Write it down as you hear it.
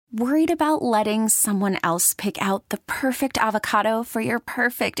Worried about letting someone else pick out the perfect avocado for your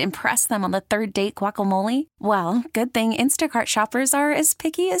perfect impress them on the third date guacamole? Well, good thing Instacart shoppers are as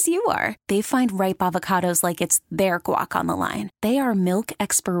picky as you are. They find ripe avocados like it's their guac on the line. They are milk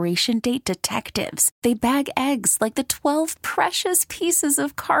expiration date detectives. They bag eggs like the 12 precious pieces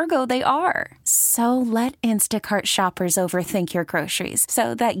of cargo they are. So let Instacart shoppers overthink your groceries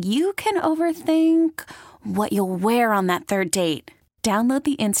so that you can overthink what you'll wear on that third date. Download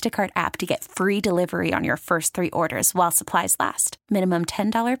the Instacart app to get free delivery on your first 3 orders while supplies last. Minimum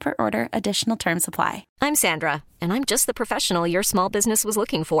 $10 per order. Additional terms apply. I'm Sandra, and I'm just the professional your small business was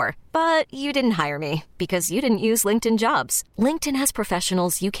looking for. But you didn't hire me because you didn't use LinkedIn Jobs. LinkedIn has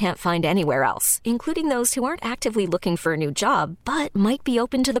professionals you can't find anywhere else, including those who aren't actively looking for a new job, but might be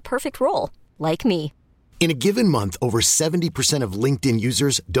open to the perfect role, like me. In a given month, over 70% of LinkedIn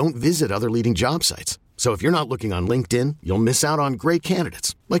users don't visit other leading job sites. So if you're not looking on LinkedIn, you'll miss out on great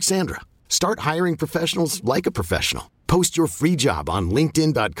candidates like Sandra. Start hiring professionals like a professional. Post your free job on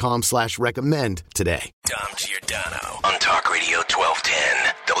linkedin.com/recommend today. Dom Giordano on Talk Radio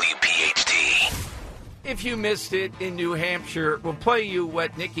 1210 WPHT. If you missed it in New Hampshire, we'll play you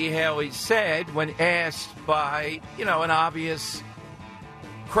what Nikki Haley said when asked by, an obvious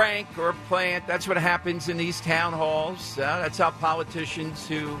crank or plant. That's what happens in these town halls. That's how politicians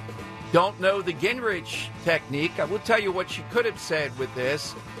who don't know the Gingrich technique. I will tell you what she could have said with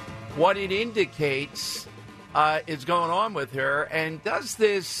this, what it indicates is going on with her. And does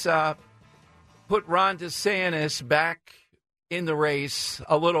this put Ron DeSantis back in the race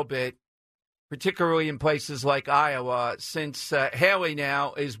a little bit, particularly in places like Iowa, since Haley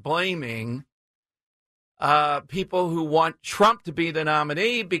now is blaming people who want Trump to be the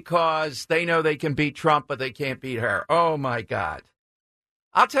nominee because they know they can beat Trump, but they can't beat her. Oh, my God.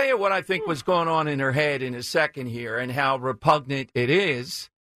 I'll tell you what I think was going on in her head in a second here and how repugnant it is.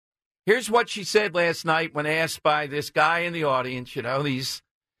 Here's what she said last night when asked by this guy in the audience. These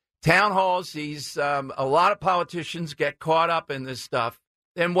town halls, a lot of politicians get caught up in this stuff.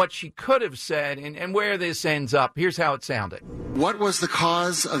 And what she could have said and where this ends up. Here's how it sounded. What was the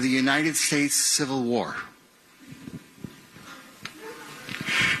cause of the United States Civil War?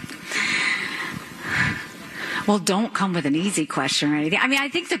 Well, don't come with an easy question or anything. I mean, I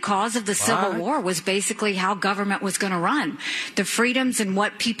think the cause of the Civil War was basically how government was going to run, the freedoms and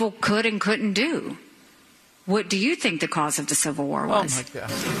what people could and couldn't do. What do you think the cause of the Civil War was? Oh, my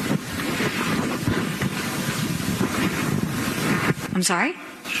God. I'm sorry?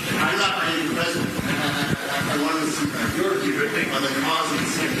 I'm not being president. I want to see your view on the cause of the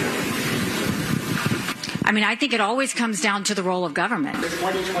Civil War. I mean, I think it always comes down to the role of government. It's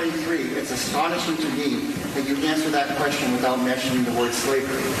 2023. It's astonishing to me that you answer that question without mentioning the word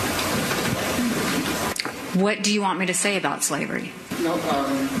slavery. What do you want me to say about slavery? No,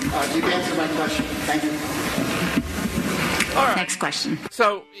 you've answered my question. Thank you. All right. Next question.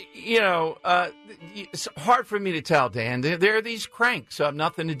 So, it's hard for me to tell, Dan. There are these cranks who have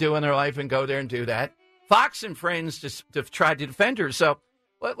nothing to do in their life and go there and do that. Fox and Friends just have tried to defend her. So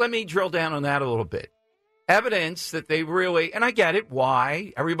let me drill down on that a little bit. Evidence that they really, and I get it,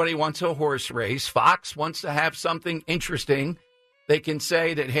 why? Everybody wants a horse race. Fox wants to have something interesting. They can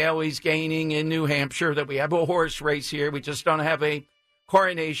say that Haley's gaining in New Hampshire, that we have a horse race here. We just don't have a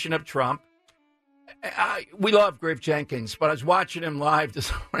coronation of Trump. We love Griff Jenkins, but I was watching him live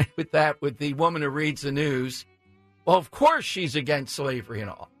this morning with the woman who reads the news. Well, of course she's against slavery and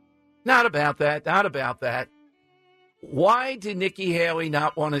all. Not about that. Why did Nikki Haley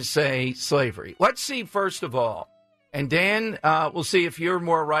not want to say slavery? Let's see, first of all. And Dan, we'll see if you're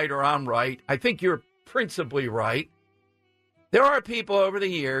more right or I'm right. I think you're principally right. There are people over the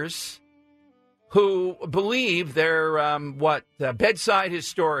years who believe they're, bedside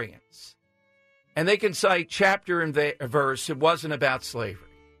historians. And they can cite chapter and verse. It wasn't about slavery.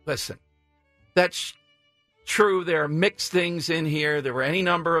 Listen, that's true. There are mixed things in here. There were any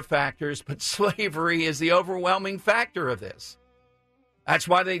number of factors, but slavery is the overwhelming factor of this. That's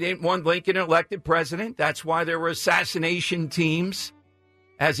why they didn't want Lincoln elected president. That's why there were assassination teams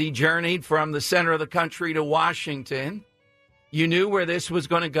as he journeyed from the center of the country to Washington. You knew where this was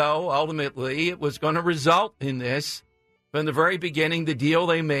going to go. Ultimately, it was going to result in this. From the very beginning, the deal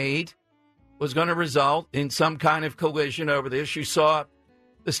they made was going to result in some kind of collision over this. You saw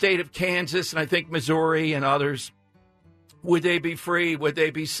the state of Kansas and I think Missouri and others. Would they be free? Would they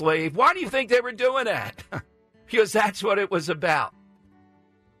be slave? Why do you think they were doing that? Because that's what it was about.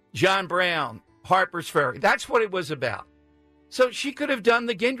 John Brown, Harper's Ferry. That's what it was about. So she could have done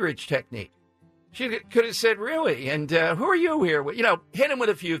the Gingrich technique. She could have said, really? And who are you here? Hit him with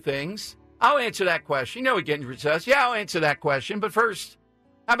a few things. I'll answer that question. You know what Gingrich says. Yeah, I'll answer that question. But first,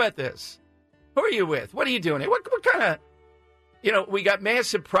 How about this? Who are you with? What are you doing? What kind of, we got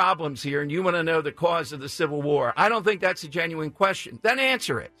massive problems here, and you want to know the cause of the Civil War. I don't think that's a genuine question. Then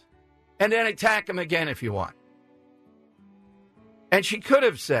answer it. And then attack him again if you want. And she could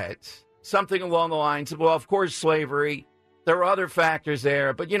have said something along the lines of, well, of course, slavery. There are other factors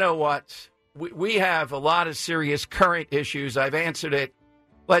there. But you know what? We have a lot of serious current issues. I've answered it.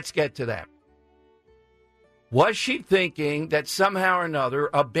 Let's get to that. Was she thinking that somehow or another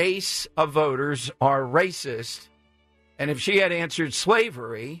a base of voters are racist, and if she had answered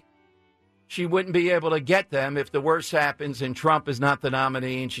slavery, she wouldn't be able to get them if the worst happens and Trump is not the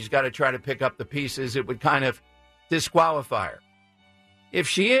nominee and she's got to try to pick up the pieces? It would kind of disqualify her. If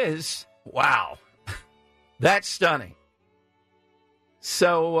she is, wow, that's stunning.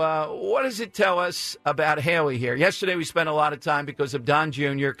 So what does it tell us about Haley here? Yesterday we spent a lot of time because of Don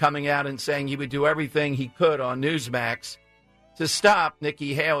Jr. coming out and saying he would do everything he could on Newsmax to stop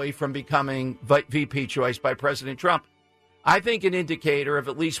Nikki Haley from becoming VP choice by President Trump. I think an indicator of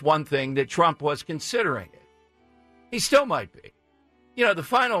at least one thing, that Trump was considering it. He still might be. The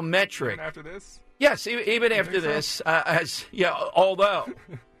final metric. Even after this? Yes, even after this.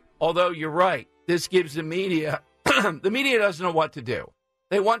 Although you're right, this gives the media. The media doesn't know what to do.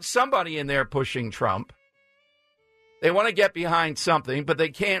 They want somebody in there pushing Trump. They want to get behind something, but they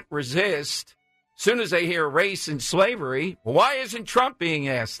can't resist. As soon as they hear race and slavery, why isn't Trump being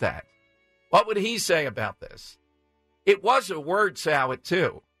asked that? What would he say about this? It was a word salad,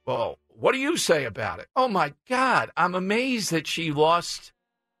 too. Well, what do you say about it? Oh, my God. I'm amazed that she lost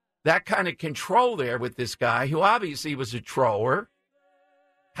that kind of control there with this guy who obviously was a troller.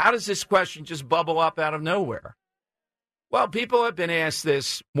 How does this question just bubble up out of nowhere? Well, people have been asked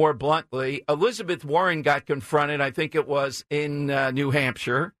this more bluntly. Elizabeth Warren got confronted, I think it was in New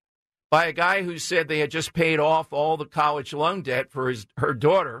Hampshire, by a guy who said they had just paid off all the college loan debt for his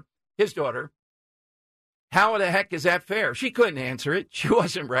daughter. How the heck is that fair? She couldn't answer it. She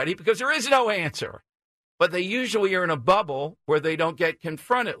wasn't ready because there is no answer. But they usually are in a bubble where they don't get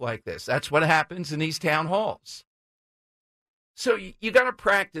confronted like this. That's what happens in these town halls. So you got to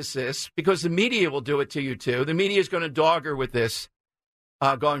practice this because the media will do it to you, too. The media is going to dog her with this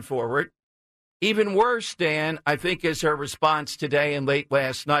going forward. Even worse, Dan, I think, is her response today and late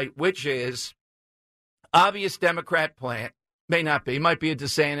last night, which is obvious Democrat plant. May not be. Might be a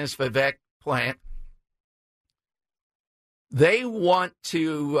DeSantis, Vivek plant. They want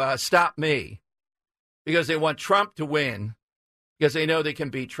to stop me because they want Trump to win because they know they can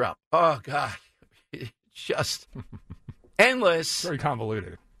beat Trump. Oh, God. Just endless. Very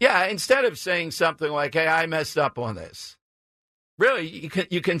convoluted. Yeah, instead of saying something like, hey, I messed up on this. Really,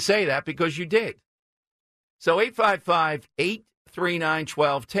 you can say that because you did. So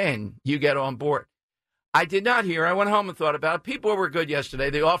 855-839-1210, you get on board. I did not hear. I went home and thought about it. People were good yesterday.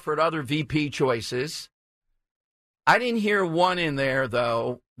 They offered other VP choices. I didn't hear one in there,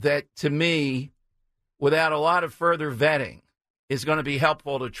 though, that to me, without a lot of further vetting, is going to be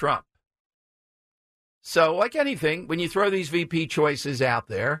helpful to Trump. So, like anything, when you throw these VP choices out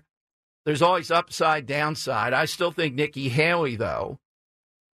there, there's always upside, downside. I still think Nikki Haley, though,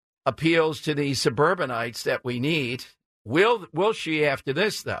 appeals to the suburbanites that we need. Will she after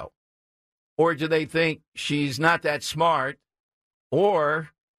this, though? Or do they think she's not that smart? Or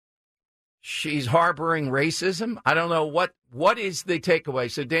she's harboring racism? I don't know. What is the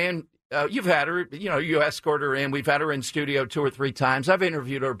takeaway? So, Dan, you've had her. You escort her in. We've had her in studio 2 or 3 times. I've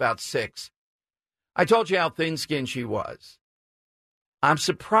interviewed her about 6. I told you how thin-skinned she was. I'm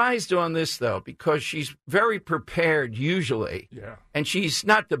surprised on this, though, because she's very prepared usually. Yeah. And she's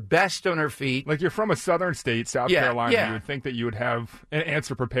not the best on her feet. Like, you're from a southern state, South Carolina. Yeah. You would think that you would have an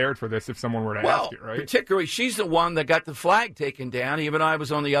answer prepared for this if someone were to ask it, right? Particularly, she's the one that got the flag taken down. Even I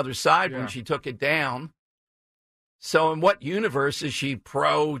was on the other side when she took it down. So in what universe is she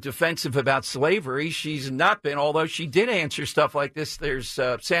pro-defensive about slavery? She's not been, although she did answer stuff like this. There's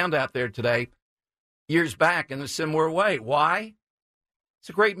sound out there today, years back, in a similar way. Why? It's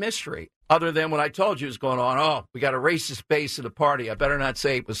a great mystery, other than what I told you was going on. Oh, we got a racist base of the party. I better not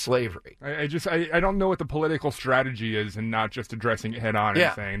say it was slavery. I don't know what the political strategy is in not just addressing it head on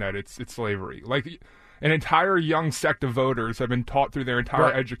and saying that it's slavery. Like, an entire young sect of voters have been taught through their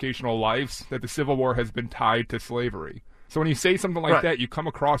entire educational lives that the Civil War has been tied to slavery. So when you say something like that, you come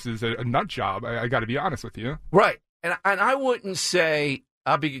across as a nut job. I got to be honest with you. Right. And I wouldn't say...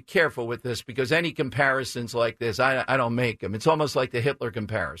 I'll be careful with this because any comparisons like this, I don't make them. It's almost like the Hitler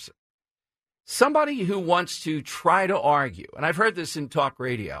comparison. Somebody who wants to try to argue, and I've heard this in talk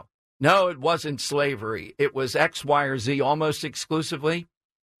radio, no, it wasn't slavery. It was X, Y, or Z almost exclusively.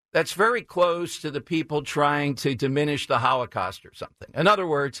 that's very close to the people trying to diminish the Holocaust or something. In other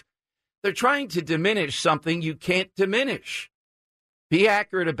words, they're trying to diminish something you can't diminish. Be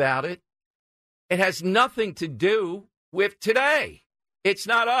accurate about it. It has nothing to do with today. It's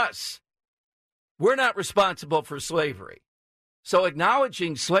not us. We're not responsible for slavery. So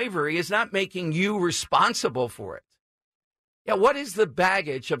acknowledging slavery is not making you responsible for it. Yeah, what is the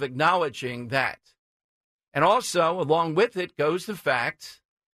baggage of acknowledging that? And also, along with it goes the fact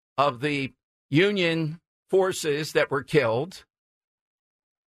of the Union forces that were killed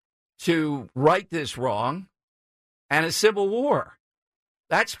to right this wrong and a civil war.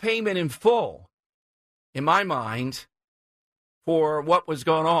 That's payment in full, in my mind, for what was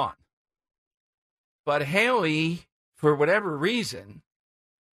going on. But Haley, for whatever reason,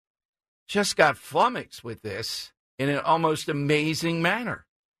 just got flummoxed with this in an almost amazing manner.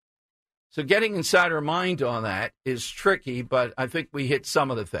 So getting inside her mind on that is tricky, but I think we hit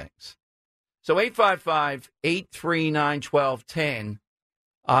some of the things. So 855-839-1210,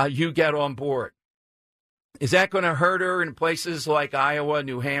 you get on board. Is that going to hurt her in places like Iowa,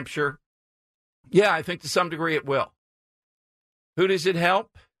 New Hampshire? Yeah, I think to some degree it will. Who does it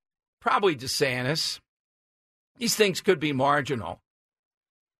help? Probably DeSantis. These things could be marginal.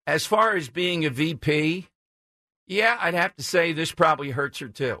 As far as being a VP, yeah, I'd have to say this probably hurts her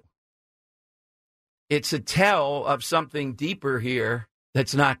too. It's a tell of something deeper here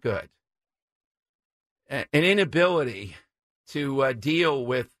that's not good. An inability to deal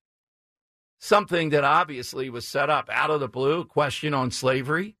with something that obviously was set up out of the blue, a question on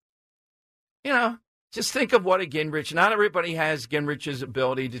slavery. You know, just think of what a Gingrich, not everybody has Gingrich's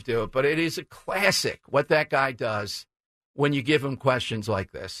ability to do it, but it is a classic what that guy does when you give him questions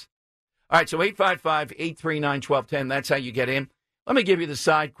like this. All right, so 855-839-1210, that's how you get in. Let me give you the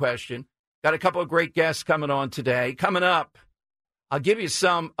side question. Got a couple of great guests coming on today. Coming up, I'll give you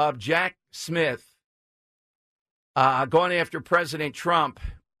some of Jack Smith going after President Trump,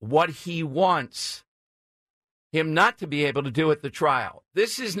 what he wants him not to be able to do at the trial.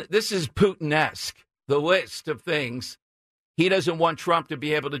 This is Putin-esque, the list of things he doesn't want Trump to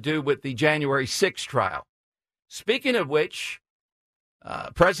be able to do with the January 6th trial. Speaking of which,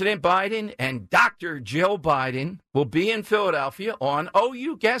 President Biden and Dr. Jill Biden will be in Philadelphia on, oh,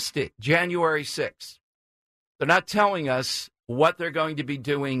 you guessed it, January 6th. They're not telling us what they're going to be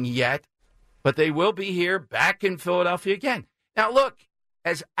doing yet, but they will be here back in Philadelphia again. Now, look,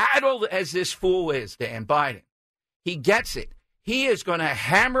 as addled as this fool is, Dan Biden, he gets it. He is going to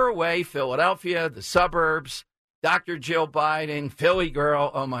hammer away Philadelphia, the suburbs, Dr. Jill Biden, Philly girl,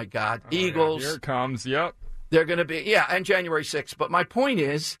 oh, my God, Eagles. Here it comes, yep. They're going to be, yeah, and January 6th. But my point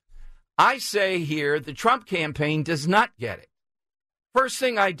is, I say here the Trump campaign does not get it. First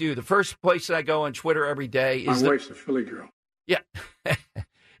thing I do, the first place I go on Twitter every day is my wife's a Philly girl. Yeah,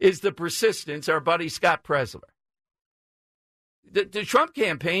 is the persistence, our buddy Scott Presler. The Trump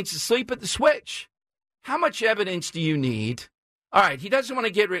campaign's asleep at the switch. How much evidence do you need? All right, he doesn't want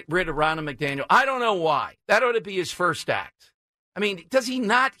to get rid of Ronna McDaniel. I don't know why. That ought to be his first act. I mean, does he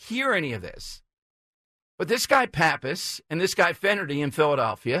not hear any of this? But this guy Pappas and this guy Finnerty in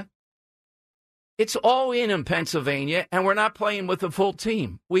Philadelphia, it's all in Pennsylvania, and we're not playing with a full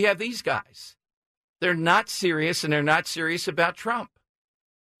team. We have these guys. They're not serious, and they're not serious about Trump.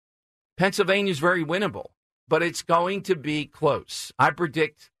 Pennsylvania's very winnable, but it's going to be close. I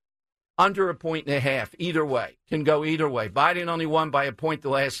predict under 1.5 points either way. Can go either way. Biden only won by 1 point the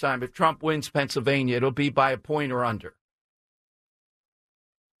last time. If Trump wins Pennsylvania, it'll be by 1 point or under.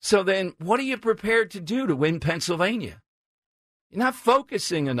 So then what are you prepared to do to win Pennsylvania? You're not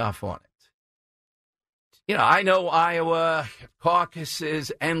focusing enough on it. You know, I know Iowa, caucus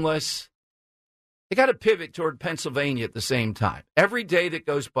is endless. They got to pivot toward Pennsylvania at the same time. Every day that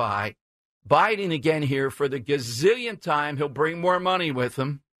goes by, Biden again here for the gazillionth time, he'll bring more money with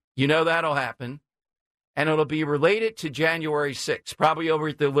him. You know that'll happen. And it'll be related to January 6th, probably over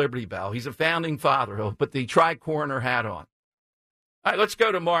at the Liberty Bell. He's a founding father. He'll put the tri-corner hat on. All right, let's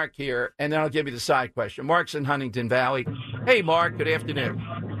go to Mark here, and then I'll give you the side question. Mark's in Huntington Valley. Hey, Mark, good afternoon.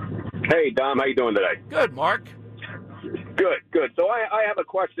 Hey, Dom, how you doing today? Good, Mark. Good. So I have a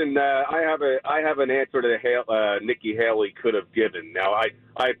question. I have an answer that Nikki Haley could have given. Now,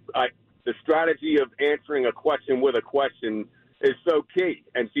 the strategy of answering a question with a question is so key,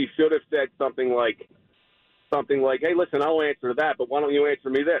 and she should have said something like, "Hey, listen, I'll answer that, but why don't you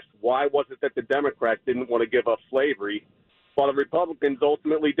answer me this? Why was it that the Democrats didn't want to give up slavery, while the Republicans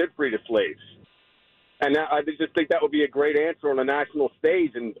ultimately did free the slaves?" And I just think that would be a great answer on a national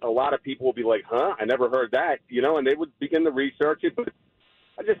stage, and a lot of people will be like, "Huh? I never heard that," and they would begin to research it. But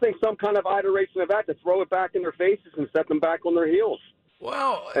I just think some kind of iteration of that to throw it back in their faces and set them back on their heels.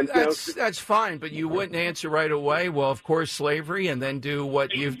 Well, that's fine, but you wouldn't answer right away. Well, of course, slavery, and then do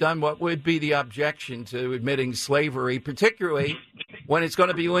what you've done. What would be the objection to admitting slavery, particularly when it's going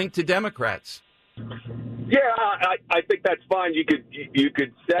to be linked to Democrats? Yeah, I think that's fine. You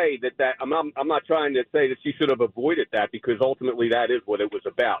could say that I'm not trying to say that she should have avoided that, because ultimately that is what it was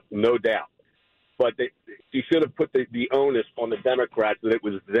about, no doubt. But she should have put the onus on the Democrats that it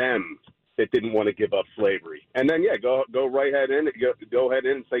was them that didn't want to give up slavery. And then, go right ahead in, go ahead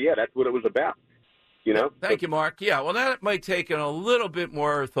in and say, yeah, that's what it was about. You know? Thank you, Mark. Yeah, well, that might take a little bit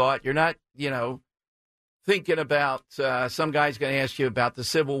more thought. You're not, thinking about some guy's going to ask you about the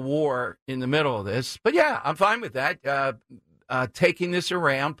Civil War in the middle of this. But, yeah, I'm fine with that. Taking this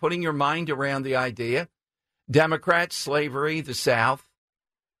around, putting your mind around the idea. Democrats, slavery, the South.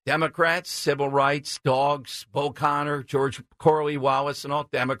 Democrats, civil rights, dogs, Bull Connor, George Corley-Wallace, and all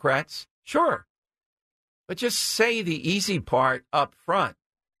Democrats. Sure. But just say the easy part up front.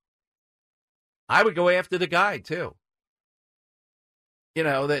 I would go after the guy, too.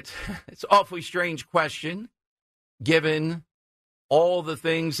 That it's an awfully strange question, given all the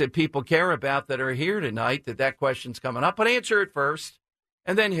things that people care about that are here tonight, that question's coming up. But answer it first,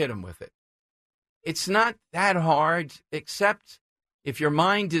 and then hit them with it. It's not that hard, except if your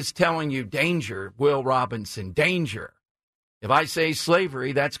mind is telling you danger, Will Robinson, danger. If I say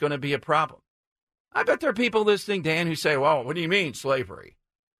slavery, that's going to be a problem. I bet there are people listening, Dan, who say, well, what do you mean slavery?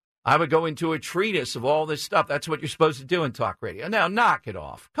 I would go into a treatise of all this stuff. That's what you're supposed to do in talk radio. Now, knock it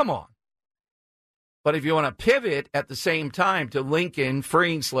off. Come on. But if you want to pivot at the same time to Lincoln,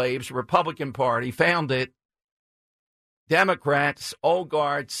 freeing slaves, Republican Party, found it, Democrats, Old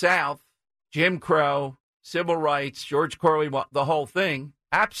Guard, South, Jim Crow, civil rights, George Corley, the whole thing,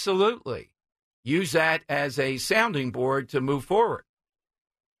 absolutely. Use that as a sounding board to move forward.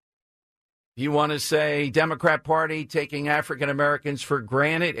 You want to say Democrat Party taking African Americans for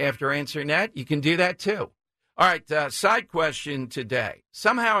granted after answering that? You can do that, too. All right, side question today.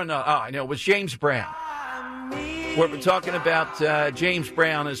 Somehow or another, I know, it was James Brown. We're talking about James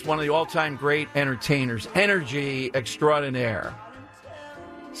Brown as one of the all-time great entertainers, energy extraordinaire.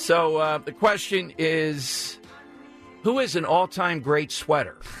 So the question is, who is an all-time great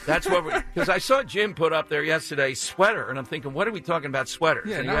sweater? That's what because I saw Jim put up there yesterday, sweater, and I'm thinking, what are we talking about sweaters?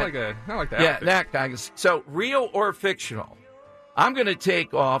 Yeah, not like that. Yeah, outfit. that guy. So, real or fictional? I'm going to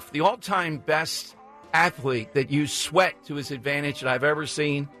take off the all-time best athlete that used sweat to his advantage that I've ever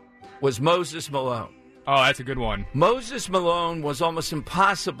seen was Moses Malone. Oh, that's a good one. Moses Malone was almost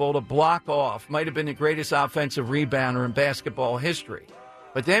impossible to block off. Might have been the greatest offensive rebounder in basketball history.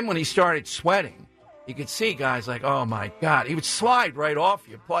 But then when he started sweating, you could see guys like, oh, my God, he would slide right off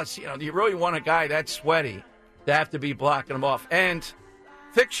you. Plus, do you really want a guy that sweaty to have to be blocking him off? And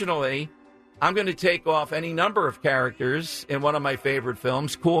fictionally, I'm going to take off any number of characters in one of my favorite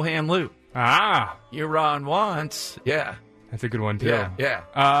films, Cool Hand Luke. Ah. You run once. Yeah. That's a good one, too. Yeah.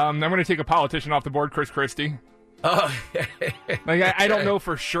 I'm going to take a politician off the board, Chris Christie. Oh, I don't know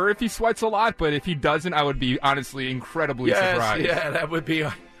for sure if he sweats a lot, but if he doesn't, I would be honestly incredibly surprised. Yeah, that would be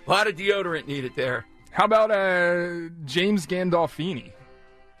a lot of deodorant needed there. How about James Gandolfini?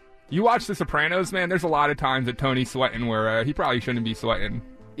 You watch The Sopranos, man, there's a lot of times that Tony's sweating where he probably shouldn't be sweating.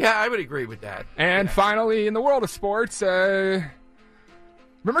 Yeah, I would agree with that. And finally, in the world of sports, remember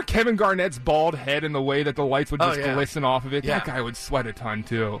Kevin Garnett's bald head and the way that the lights would just glisten off of it? Yeah. That guy would sweat a ton,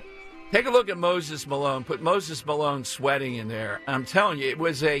 too. Take a look at Moses Malone. Put Moses Malone sweating in there. I'm telling you, it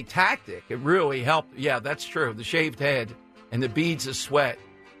was a tactic. It really helped. Yeah, that's true. The shaved head and the beads of sweat.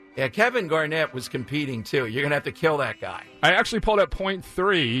 Yeah, Kevin Garnett was competing, too. You're going to have to kill that guy. I actually pulled up Point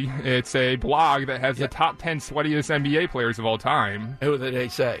 3. It's a blog that has the top 10 sweatiest NBA players of all time. Who did they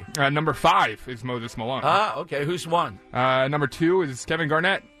say? Number 5 is Moses Malone. Ah, okay. Who's one? Number 2 is Kevin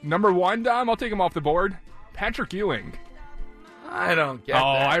Garnett. Number 1, Dom, I'll take him off the board. Patrick Ewing. I don't get that.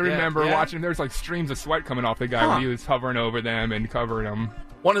 I remember watching. There's like streams of sweat coming off the guy when he was hovering over them and covering them.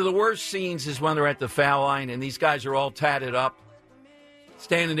 One of the worst scenes is when they're at the foul line and these guys are all tatted up,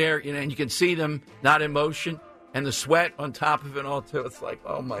 standing there, and you can see them not in motion, and the sweat on top of it all, too. It's like,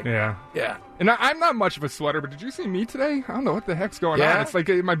 oh, my God. Yeah. And I'm not much of a sweater, but did you see me today? I don't know what the heck's going on. It's like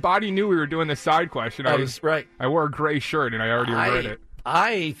my body knew we were doing this side question. Right. I wore a gray shirt, and I already regret it.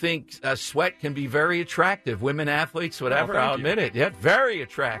 I think sweat can be very attractive. Women athletes, whatever, I'll admit it. Yeah, very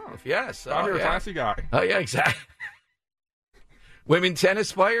attractive, yes. You're a classy guy. Oh, yeah, exactly. Women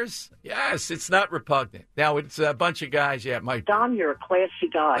tennis players? Yes, it's not repugnant. Now, it's a bunch of guys, it might be. Dom, you're a classy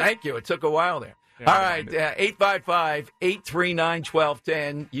guy. Thank you. It took a while there. Yeah, all right,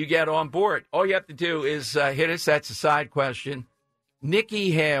 855-839-1210. You get on board. All you have to do is hit us. That's a side question. Nikki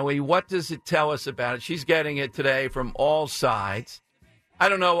Haley, what does it tell us about it? She's getting it today from all sides. I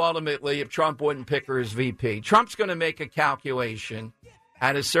don't know ultimately if Trump wouldn't pick her as VP. Trump's going to make a calculation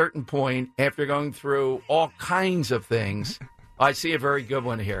at a certain point after going through all kinds of things. I see a very good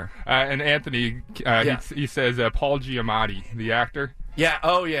one here. And Anthony, he says Paul Giamatti, the actor. Yeah.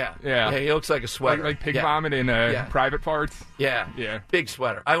 Oh, yeah. Yeah. He looks like a sweater. Like pig vomit in private parts. Yeah. Yeah. Big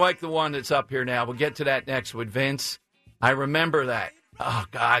sweater. I like the one that's up here now. We'll get to that next with Vince. I remember that. Oh,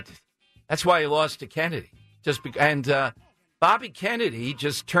 God. That's why he lost to Kennedy. Bobby Kennedy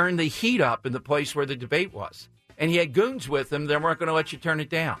just turned the heat up in the place where the debate was. And he had goons with him that weren't going to let you turn it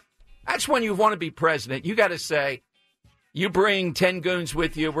down. That's when you want to be president. You got to say, you bring 10 goons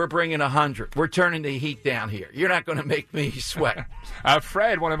with you, we're bringing 100. We're turning the heat down here. You're not going to make me sweat.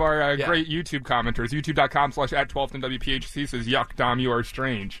 Fred, one of our great YouTube commenters, youtube.com/@12WPHC says, yuck, Dom, you are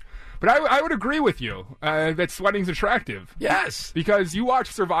strange. But I would agree with you that sweating's attractive. Yes. Because you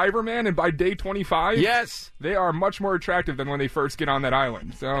watch Survivor, man, and by day 25, yes, they are much more attractive than when they first get on that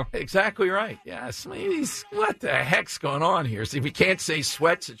island. So exactly right. Yes. What the heck's going on here? See, we can't say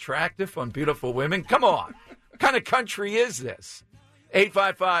sweat's attractive on beautiful women? Come on. What kind of country is this?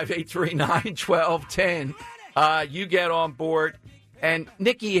 855-839-1210. You get on board. And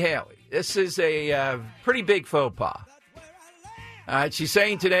Nikki Haley, this is a pretty big faux pas. She's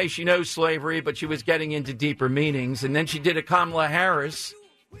saying today she knows slavery, but she was getting into deeper meanings. And then she did a Kamala Harris.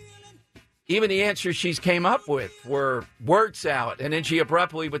 Even the answers she's came up with were word salad. And then she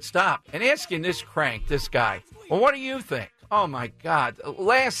abruptly would stop. And asking this crank, this guy, well, what do you think? Oh, my God.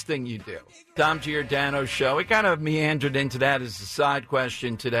 Last thing you do. Dom Giordano show. We kind of meandered into that as a side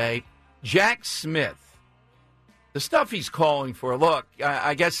question today. Jack Smith. The stuff he's calling for, look,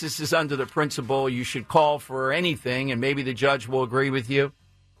 I guess this is under the principle you should call for anything, and maybe the judge will agree with you.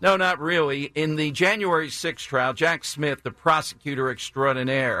 No, not really. In the January 6th trial, Jack Smith, the prosecutor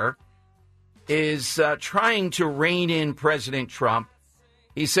extraordinaire, is trying to rein in President Trump.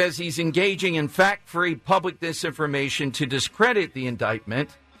 He says he's engaging in fact-free public disinformation to discredit the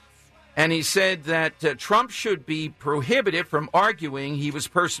indictment. And he said that Trump should be prohibited from arguing he was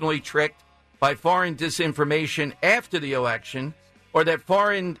personally tricked by foreign disinformation after the election, or that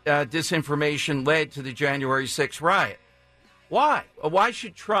foreign disinformation led to the January 6th riot. Why? Why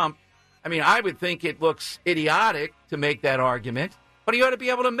should Trump? I mean, I would think it looks idiotic to make that argument, but he ought to be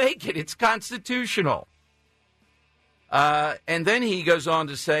able to make it. It's constitutional. And then he goes on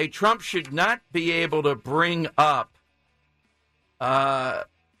to say Trump should not be able to bring up other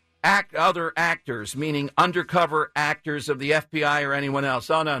actors, meaning undercover actors of the FBI or anyone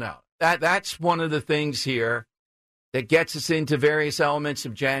else. Oh, no. That's one of the things here that gets us into various elements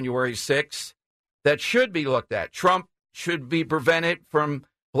of January 6th that should be looked at. Trump should be prevented from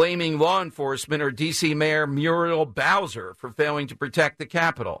blaming law enforcement or D.C. Mayor Muriel Bowser for failing to protect the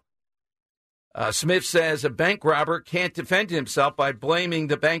Capitol. Smith says a bank robber can't defend himself by blaming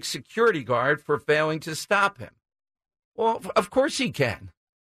the bank's security guard for failing to stop him. Well, of course he can.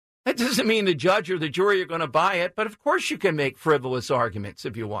 That doesn't mean the judge or the jury are going to buy it, but of course you can make frivolous arguments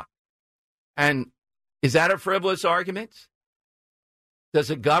if you want. And is that a frivolous argument? Does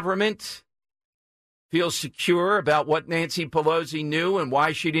a government feel secure about what Nancy Pelosi knew and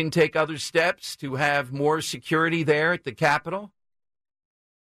why she didn't take other steps to have more security there at the Capitol?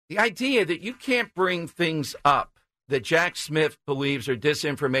 The idea that you can't bring things up that Jack Smith believes are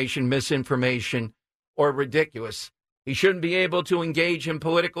disinformation, misinformation, or ridiculous. He shouldn't be able to engage in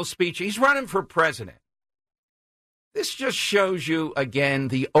political speech. He's running for president. This just shows you, again,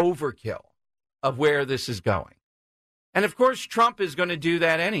 the overkill of where this is going. And, of course, Trump is going to do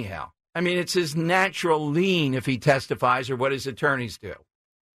that anyhow. I mean, it's his natural lean if he testifies or what his attorneys do.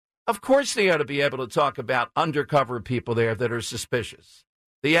 Of course they ought to be able to talk about undercover people there that are suspicious.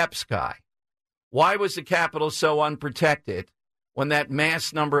 The Epps guy. Why was the Capitol so unprotected when that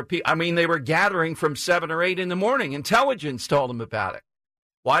mass number of people, I mean, they were gathering from 7 or 8 in the morning. Intelligence told them about it.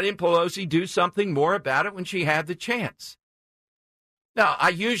 Why didn't Pelosi do something more about it when she had the chance? Now, I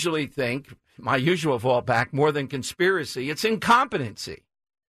usually think, my usual fallback, more than conspiracy, it's incompetency.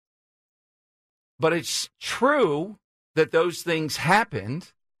 But it's true that those things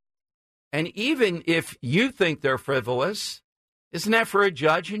happened. And even if you think they're frivolous, isn't that for a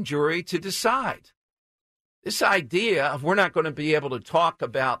judge and jury to decide? This idea of we're not going to be able to talk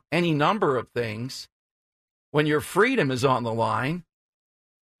about any number of things when your freedom is on the line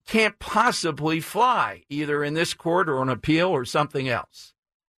can't possibly fly, either in this court or on appeal or something else.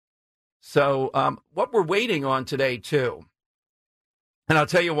 So what we're waiting on today, too, and I'll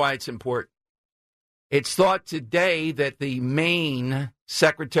tell you why it's important. It's thought today that the Maine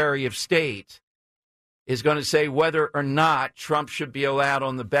Secretary of State is going to say whether or not Trump should be allowed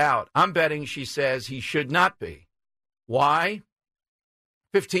on the ballot. I'm betting she says he should not be. Why?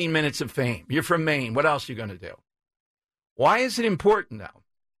 15 minutes of fame. You're from Maine. What else are you going to do? Why is it important, though?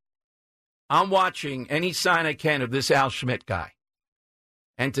 I'm watching any sign I can of this Al Schmidt guy.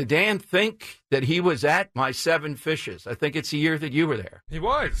 And to Dan think that he was at my 7 Fishes. I think it's the year that you were there. He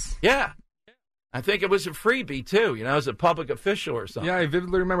was. Yeah. I think it was a freebie, too, as a public official or something. Yeah, I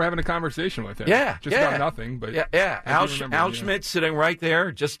vividly remember having a conversation with him. Yeah. Just about nothing, but... Yeah. Al Schmidt sitting right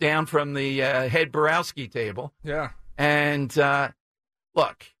there, just down from the head Borowski table. Yeah. And,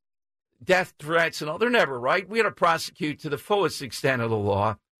 look, death threats and all, they're never right. We got to prosecute to the fullest extent of the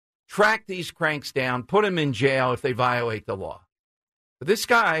law, track these cranks down, put them in jail if they violate the law. But this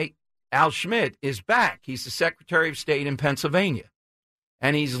guy, Al Schmidt, is back. He's the Secretary of State in Pennsylvania.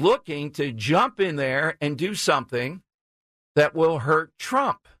 And he's looking to jump in there and do something that will hurt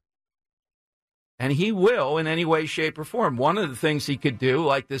Trump. And he will in any way, shape, or form. One of the things he could do,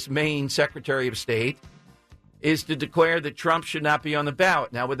 like this Maine Secretary of State, is to declare that Trump should not be on the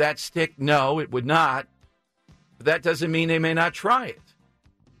ballot. Now, would that stick? No, it would not. But that doesn't mean they may not try it.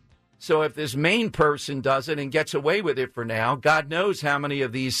 So if this Maine person does it and gets away with it for now, God knows how many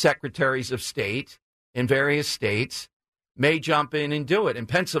of these secretaries of state in various states may jump in and do it. And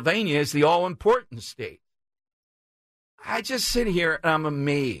Pennsylvania is the all-important state. I just sit here and I'm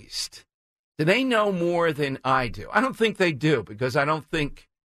amazed. Do they know more than I do? I don't think they do, because I don't think,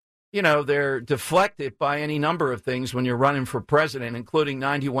 they're deflected by any number of things when you're running for president, including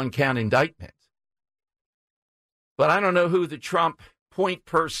 91-count indictments. But I don't know who the Trump point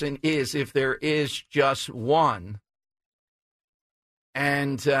person is, if there is just one.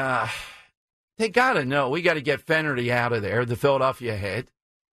 And they got to know. We got to get Finnerty out of there, the Philadelphia head.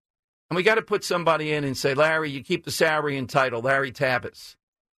 And we got to put somebody in and say, Larry, you keep the salary and title, Larry Tabbas,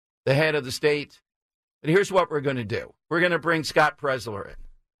 the head of the state. And here's what we're going to do. We're going to bring Scott Presler in.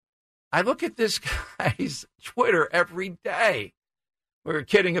 I look at this guy's Twitter every day. We were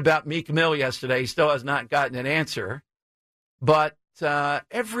kidding about Meek Mill yesterday. He still has not gotten an answer. But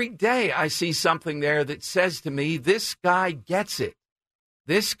every day I see something there that says to me, this guy gets it.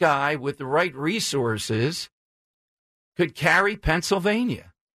 This guy with the right resources could carry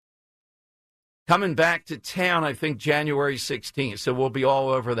Pennsylvania. Coming back to town, I think January 16th. So we'll be all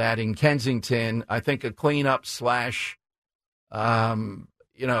over that in Kensington. I think a cleanup slash,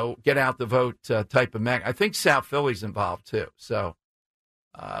 get out the vote type of I think South Philly's involved too. So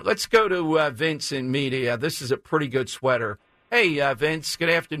let's go to Vince in media. This is a pretty good sweater. Hey, Vince, good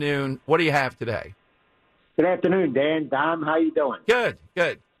afternoon. What do you have today? Good afternoon, Dan. Dom, how you doing? Good.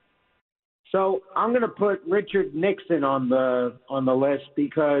 So I'm going to put Richard Nixon on the list,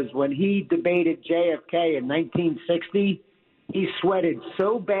 because when he debated JFK in 1960, he sweated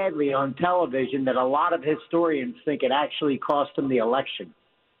so badly on television that a lot of historians think it actually cost him the election.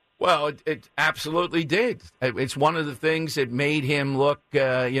 Well, it absolutely did. It's one of the things that made him look,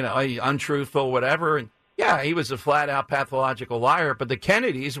 untruthful, whatever. And yeah, he was a flat-out pathological liar, but the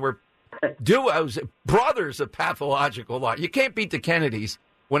Kennedys were duos, brothers of pathological liars. You can't beat the Kennedys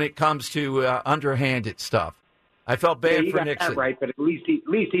when it comes to underhanded stuff. I felt bad for Nixon. That right, but at least he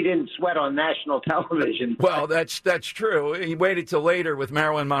didn't sweat on national television. Well, that's true. He waited till later with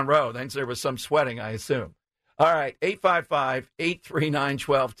Marilyn Monroe. Then there was some sweating, I assume. All right,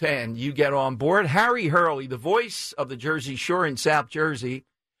 855-839-1210. You get on board. Harry Hurley, the voice of the Jersey Shore in South Jersey,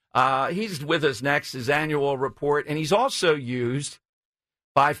 he's with us next, his annual report, and he's also used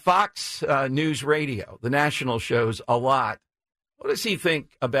by Fox News Radio, the national shows, a lot. What does he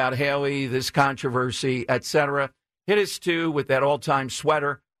think about Haley, this controversy, etc.? Hit us, too, with that all-time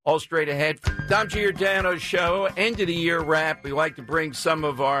sweater, all straight ahead. Dom Giordano Show, end-of-the-year wrap. We like to bring some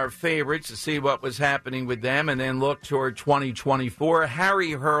of our favorites to see what was happening with them and then look toward 2024.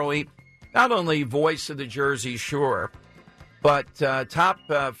 Harry Hurley, not only voice of the Jersey Shore, but top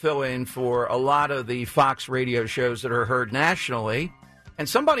fill-in for a lot of the Fox radio shows that are heard nationally, and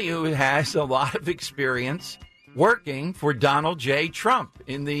somebody who has a lot of experience working for Donald J. Trump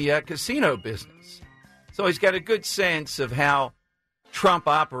in the casino business. So he's got a good sense of how Trump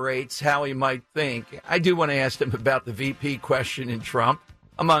operates, how he might think. I do want to ask him about the VP question in Trump,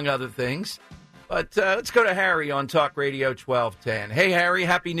 among other things. But let's go to Harry on Talk Radio 1210. Hey, Harry,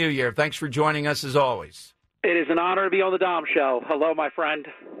 Happy New Year. Thanks for joining us as always. It is an honor to be on the Dom Show. Hello, my friend.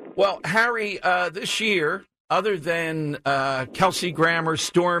 Well, Harry, this year, other than Kelsey Grammer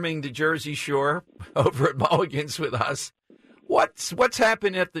storming the Jersey Shore over at Mulligan's with us, what's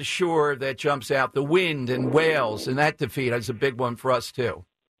happened at the Shore that jumps out? The Wind and Wales, and that defeat is a big one for us, too.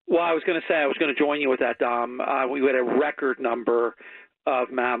 Well, I was going to join you with that, Dom. We had a record number of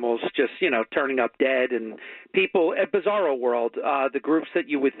mammals just, turning up dead, and people at Bizarro World, the groups that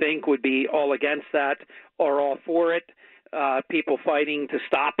you would think would be all against that are all for it. people fighting to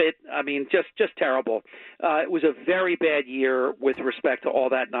stop it. I mean, just terrible. It was a very bad year with respect to all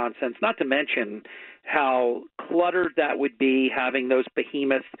that nonsense, not to mention how cluttered that would be, having those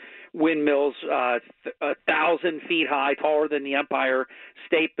behemoth windmills 1,000 feet high, taller than the Empire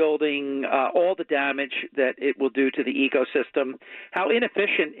State Building, all the damage that it will do to the ecosystem, how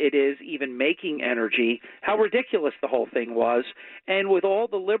inefficient it is even making energy, how ridiculous the whole thing was, and with all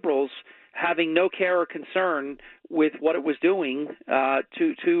the liberals having no care or concern with what it was doing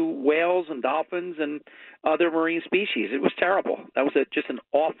to whales and dolphins and other marine species. It was terrible. That was just an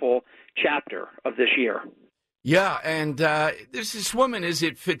awful chapter of this year. Yeah, and there's this woman, is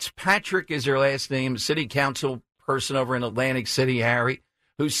it Fitzpatrick is her last name, city council person over in Atlantic City, Harry,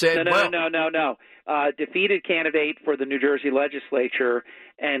 who said, No. Defeated candidate for the New Jersey legislature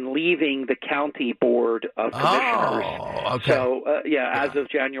and leaving the county board of commissioners. Oh, okay. So, as of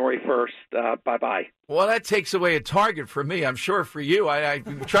January 1st, bye-bye. Well, that takes away a target for me. I'm sure for you. I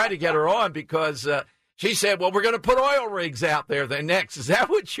tried to get her on because she said, well, we're going to put oil rigs out there then next. Is that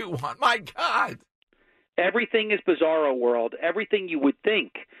what you want? My God. Everything is bizarro world. Everything you would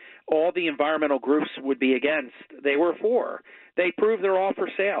think all the environmental groups would be against, they were for. They proved they're all for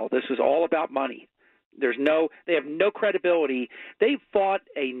sale. This is all about money. They have no credibility. They fought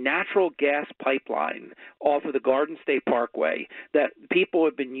a natural gas pipeline off of the Garden State Parkway that people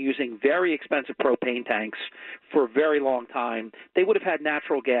have been using very expensive propane tanks for a very long time. They would have had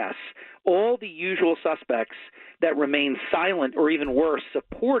natural gas. All the usual suspects that remain silent or even worse,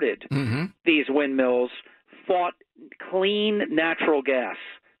 supported these windmills, fought clean natural gas.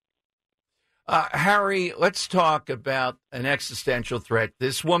 Harry, let's talk about an existential threat.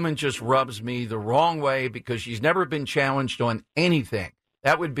 This woman just rubs me the wrong way because she's never been challenged on anything.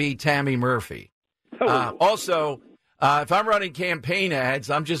 That would be Tammy Murphy. Also, if I'm running campaign ads,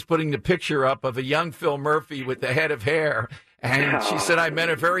 I'm just putting the picture up of a young Phil Murphy with the head of hair. And she said I met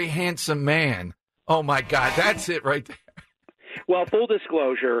a very handsome man. Oh, my God. That's it right there. Well, full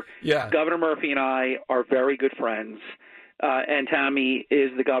disclosure, Governor Murphy and I are very good friends. And Tammy is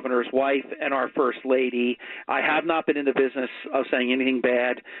the governor's wife and our first lady. I have not been in the business of saying anything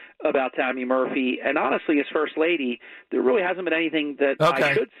bad about Tammy Murphy. And honestly, as first lady, there really hasn't been anything that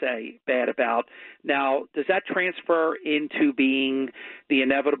I should say bad about. Now, does that transfer into being the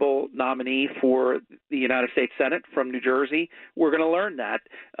inevitable nominee for the United States Senate from New Jersey? We're going to learn that.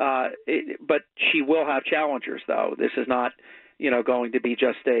 But she will have challengers, though. This is not, going to be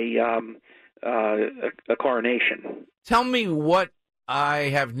just a coronation. Tell me what, I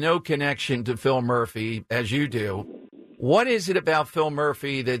have no connection to Phil Murphy, as you do. What is it about Phil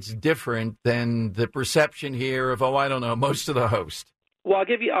Murphy that's different than the perception here of, most of the host? Well, I'll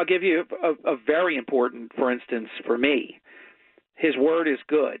give you a very important, for instance, for me. His word is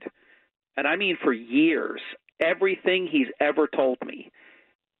good. And I mean for years, everything he's ever told me,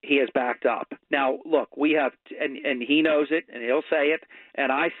 he has backed up. Now, look, we have, and he knows it, and he'll say it,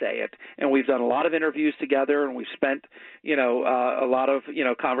 and I say it, and we've done a lot of interviews together, and we've spent, a lot of,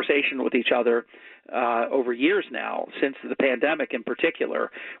 conversation with each other over years now, since the pandemic in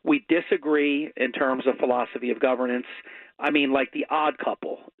particular. We disagree in terms of philosophy of governance. I mean, like the odd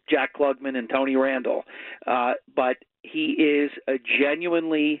couple, Jack Klugman and Tony Randall. But he is a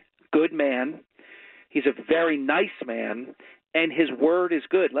genuinely good man. He's a very nice man. And his word is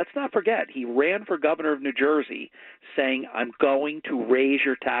good. Let's not forget, he ran for governor of New Jersey saying, I'm going to raise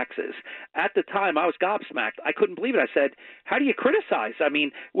your taxes. At the time, I was gobsmacked. I couldn't believe it. I said, how do you criticize? I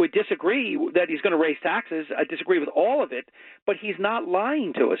mean, we disagree that he's going to raise taxes. I disagree with all of it, but he's not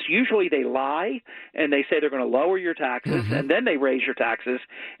lying to us. Usually they lie, and they say they're going to lower your taxes, and then they raise your taxes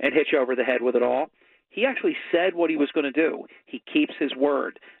and hit you over the head with it all. He actually said what he was going to do. He keeps his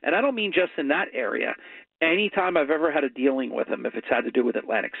word. And I don't mean just in that area. Anytime I've ever had a dealing with him, if it's had to do with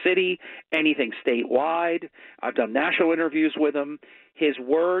Atlantic City, anything statewide, I've done national interviews with him, his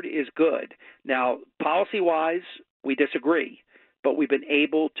word is good. Now, policy-wise, we disagree, but we've been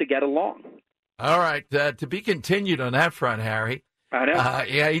able to get along. All right. To be continued on that front, Harry. I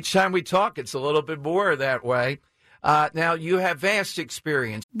know. Each time we talk, it's a little bit more that way. Now, you have vast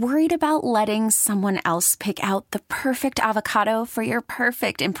experience. Worried about letting someone else pick out the perfect avocado for your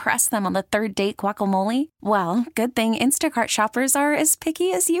perfect impress them on the third date guacamole? Well, good thing Instacart shoppers are as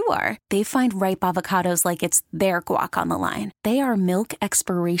picky as you are. They find ripe avocados like it's their guac on the line. They are milk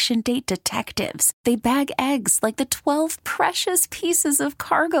expiration date detectives. They bag eggs like the 12 precious pieces of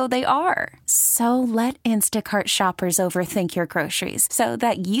cargo they are. So let Instacart shoppers overthink your groceries so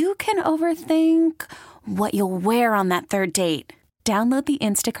that you can overthink what you'll wear on that third date. Download the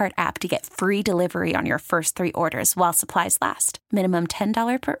Instacart app to get free delivery on your first 3 orders while supplies last. Minimum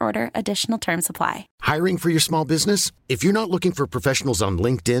 $10 per order. Additional terms apply. Hiring for your small business? If you're not looking for professionals on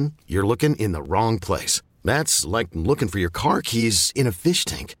LinkedIn, you're looking in the wrong place. That's like looking for your car keys in a fish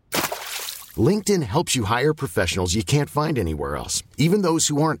tank. LinkedIn helps you hire professionals you can't find anywhere else, even those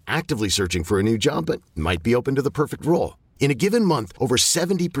who aren't actively searching for a new job but might be open to the perfect role. In a given month, over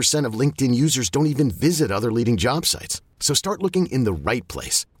 70% of LinkedIn users don't even visit other leading job sites. So start looking in the right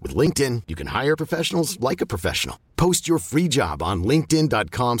place. With LinkedIn, you can hire professionals like a professional. Post your free job on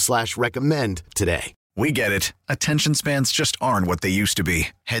linkedin.com/recommend today. We get it. Attention spans just aren't what they used to be.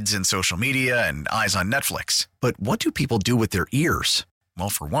 Heads in social media and eyes on Netflix. But what do people do with their ears? Well,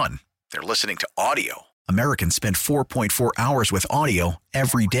 for one, they're listening to audio. Americans spend 4.4 hours with audio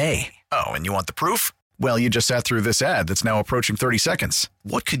every day. Oh, and you want the proof? Well, you just sat through this ad that's now approaching 30 seconds.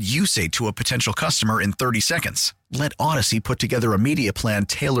 What could you say to a potential customer in 30 seconds? Let Odyssey put together a media plan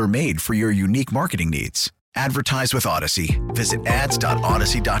tailor-made for your unique marketing needs. Advertise with Odyssey. Visit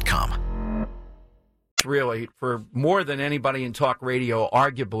ads.odyssey.com. Really, for more than anybody in talk radio,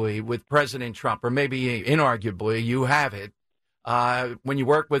 arguably, with President Trump, or maybe inarguably, you have it. When you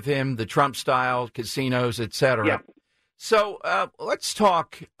work with him, the Trump style, casinos, etc. Yeah. So let's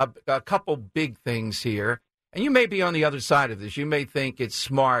talk a couple big things here. And you may be on the other side of this. You may think it's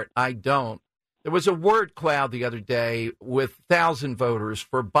smart. I don't. There was a word cloud the other day with 1,000 voters.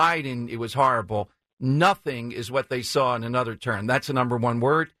 For Biden, it was horrible. Nothing is what they saw in another term. That's the number one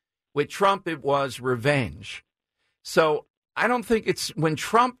word. With Trump, it was revenge. So I don't think it's when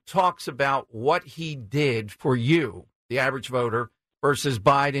Trump talks about what he did for you, the average voter, versus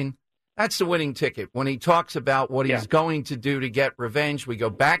Biden, that's the winning ticket. When he talks about what he's going to do to get revenge, we go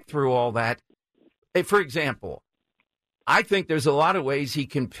back through all that. For example, I think there's a lot of ways he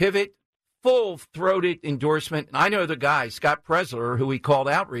can pivot, full-throated endorsement. And I know the guy, Scott Presler, who he called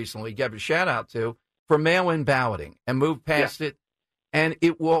out recently, gave a shout-out to, for mail-in balloting and move past it. And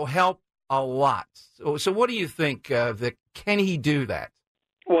it will help a lot. So what do you think? Can he do that?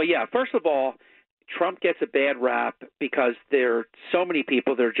 Well, yeah. First of all, Trump gets a bad rap because there are so many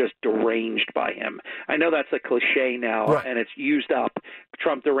people that are just deranged by him. I know that's a cliche now, right, and it's used up,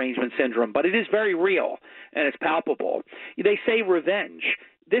 Trump derangement syndrome, but it is very real and it's palpable. They say revenge.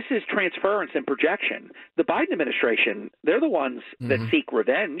 This is transference and projection. The Biden administration, they're the ones that seek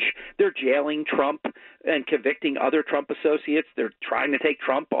revenge. They're jailing Trump and convicting other Trump associates. They're trying to take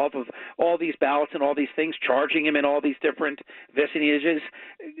Trump off of all these ballots and all these things, charging him in all these different vicinages.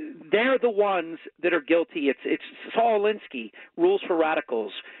 They're the ones that are guilty. It's Saul Alinsky, rules for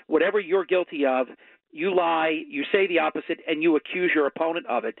radicals. Whatever you're guilty of, you lie, you say the opposite, and you accuse your opponent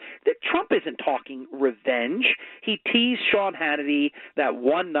of it. Trump isn't talking revenge. He teased Sean Hannity that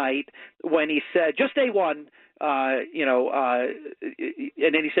one night when he said, just day one, and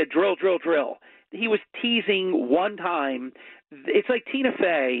then he said, drill, drill, drill. He was teasing one time. It's like Tina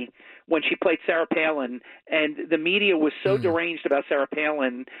Fey when she played Sarah Palin, and the media was so deranged about Sarah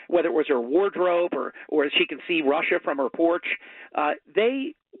Palin, whether it was her wardrobe or she can see Russia from her porch,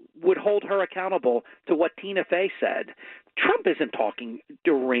 they would hold her accountable to what Tina Fey said. Trump isn't talking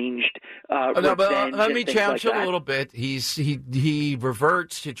deranged no, but let me challenge him a little bit. He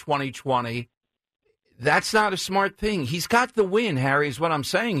reverts to 2020. That's not a smart thing. He's got the win, Harry, is what I'm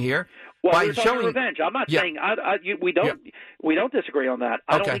saying here. Well, he's talking revenge. I'm not saying we don't disagree on that.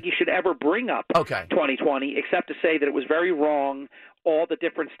 I don't think you should ever bring up 2020 except to say that it was very wrong. All the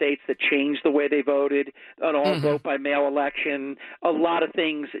different states that changed the way they voted, an all-vote by mail election, a lot of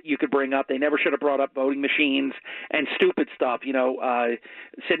things that you could bring up. They never should have brought up voting machines and stupid stuff.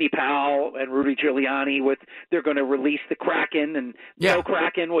 Sidney Powell and Rudy Giuliani they're going to release the Kraken, and no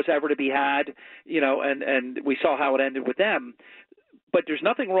Kraken was ever to be had. And we saw how it ended with them. But there's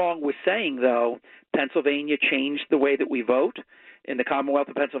nothing wrong with saying, though, Pennsylvania changed the way that we vote in the Commonwealth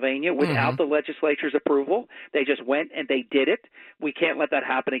of Pennsylvania without the legislature's approval. They just went and they did it. We can't let that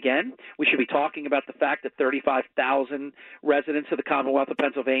happen again. We should be talking about the fact that 35,000 residents of the Commonwealth of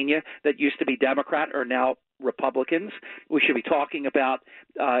Pennsylvania that used to be Democrat are now Republicans. We should be talking about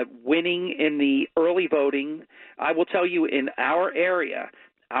winning in the early voting. I will tell you, in our area,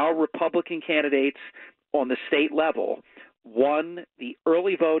 our Republican candidates on the state level won the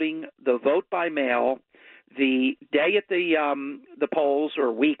early voting, the vote by mail, the day at the polls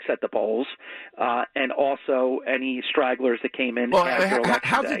or weeks at the polls, and also any stragglers that came in after election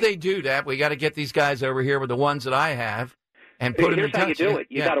how day. did they do that? We got to get these guys over here with the ones that I have and put them in touch. Here's how you do it.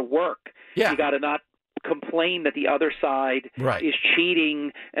 You got to work. Yeah. You got to not complain that the other side is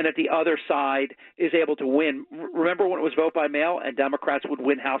cheating and that the other side is able to win. Remember when it was vote by mail and Democrats would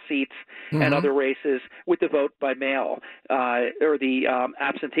win House seats and other races with the vote by mail or the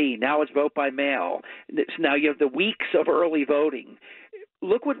absentee? Now it's vote by mail. Now you have the weeks of early voting.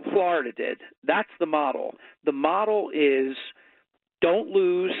 Look what Florida did. That's the model. The model is don't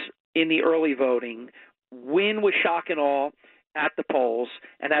lose in the early voting, win with shock and awe at the polls,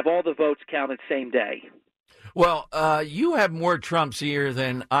 and have all the votes counted same day. Well, you have more Trumps here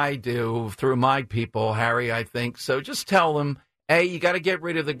than I do through my people, Harry, I think. So just tell them, A, you got to get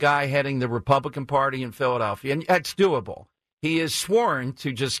rid of the guy heading the Republican Party in Philadelphia, and that's doable. He is sworn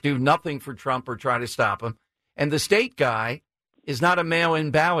to just do nothing for Trump or try to stop him. And the state guy is not a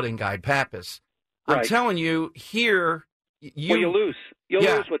mail-in balloting guy, Pappas. I'm telling you, here, you lose. You'll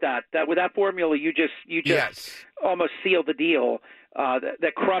lose with that. With that formula, you just almost seal the deal.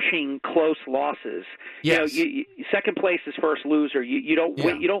 That crushing close losses. Yes. Second place is first loser. You don't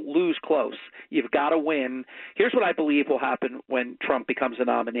win, you don't lose close. You've got to win. Here's what I believe will happen when Trump becomes a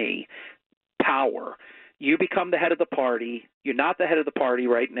nominee: power. You become the head of the party. You're not the head of the party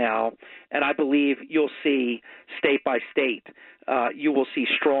right now, and I believe you'll see state by state. You will see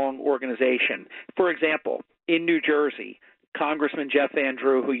strong organization. For example, in New Jersey, Congressman Jeff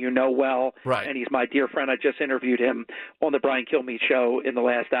Andrew, who you know well, and he's my dear friend. I just interviewed him on the Brian Kilmeade show in the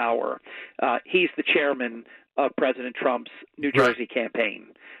last hour. He's the chairman of President Trump's New Jersey campaign.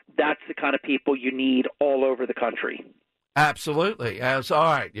 That's the kind of people you need all over the country. Absolutely. All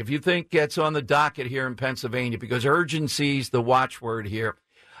right. If you think it's on the docket here in Pennsylvania, because urgency's the watchword here,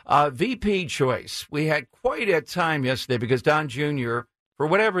 VP choice. We had quite a time yesterday because Don Jr., for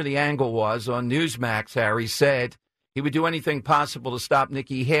whatever the angle was on Newsmax, Harry, said he would do anything possible to stop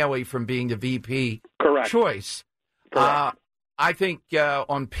Nikki Haley from being the VP choice. Correct. I think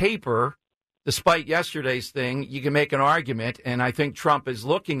on paper, despite yesterday's thing, you can make an argument, and I think Trump is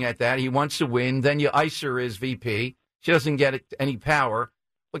looking at that. He wants to win. Then you ice her as VP. She doesn't get any power.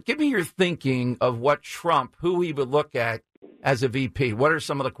 But give me your thinking of what Trump, who he would look at as a VP. What are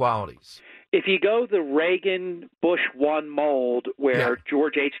some of the qualities? If you go the Reagan-Bush 1 mold, where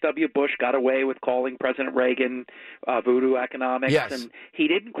George H.W. Bush got away with calling President Reagan voodoo economics, and he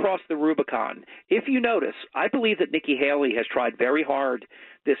didn't cross the Rubicon. If you notice, I believe that Nikki Haley has tried very hard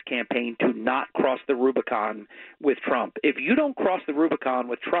this campaign to not cross the Rubicon with Trump. If you don't cross the Rubicon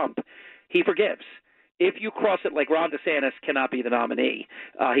with Trump, he forgives. If you cross it, like Ron DeSantis cannot be the nominee.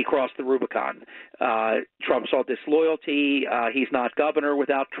 He crossed the Rubicon. Trump saw disloyalty. He's not governor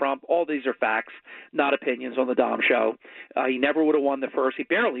without Trump. All these are facts, not opinions on the Dom Show. He never would have won the first. He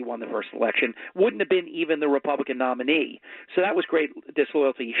barely won the first election. Wouldn't have been even the Republican nominee. So that was great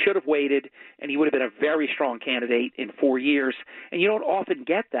disloyalty. He should have waited, and he would have been a very strong candidate in 4 years. And you don't often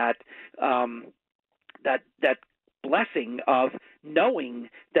get that that blessing of knowing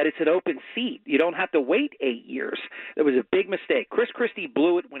that it's an open seat. You don't have to wait 8 years. It was a big mistake. Chris Christie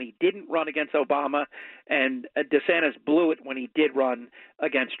blew it when he didn't run against Obama, and DeSantis blew it when he did run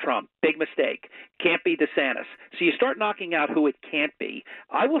against Trump. Big mistake. Can't be DeSantis. So you start knocking out who it can't be.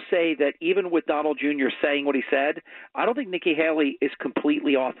 I will say that even with Donald Jr. saying what he said, I don't think Nikki Haley is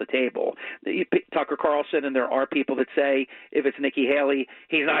completely off the table. Tucker Carlson, and there are people that say if it's Nikki Haley,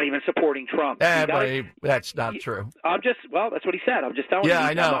 he's not even supporting Trump. That's not true. That's what he said. I'm just telling you.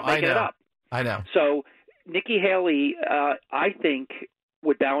 I know. I'm not making it up. I know. So Nikki Haley, I think,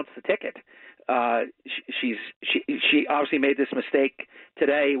 would balance the ticket. She obviously made this mistake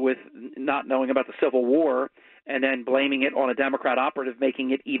today with not knowing about the Civil War and then blaming it on a Democrat operative,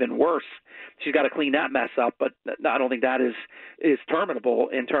 making it even worse. She's got to clean that mess up, but I don't think that is terminable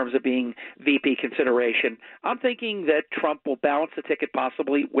in terms of being VP consideration. I'm thinking that Trump will balance the ticket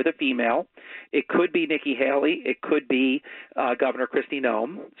possibly with a female. It could be Nikki Haley. It could be Governor Kristi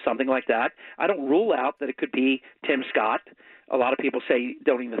Noem, something like that. I don't rule out that it could be Tim Scott. A lot of people say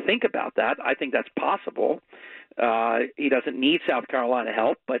don't even think about that. I think that's possible. He doesn't need South Carolina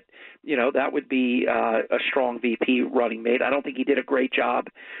help, but, that would be a strong VP running mate. I don't think he did a great job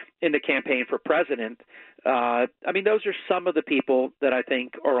in the campaign for president. Those are some of the people that I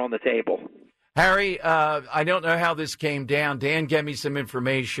think are on the table. Harry, I don't know how this came down. Dan gave me some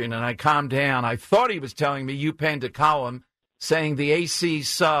information, and I calmed down. I thought he was telling me you penned a column saying the AC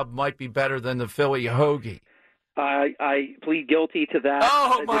sub might be better than the Philly hoagie. I plead guilty to that.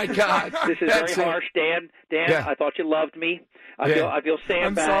 Oh, my God. This is very harsh, Dan. Yeah. I thought you loved me. I feel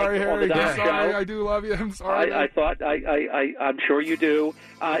sandbagged on the Dom Show. Sorry, I do love you. I'm sorry. I'm sure you do.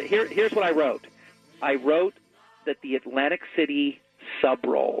 Here's what I wrote. I wrote that the Atlantic City sub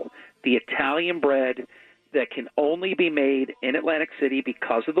roll, the Italian bread that can only be made in Atlantic City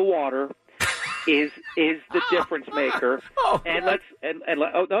because of the water, is the difference maker. And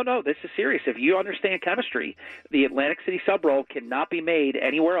no, this is serious. If you understand chemistry, the Atlantic City sub roll cannot be made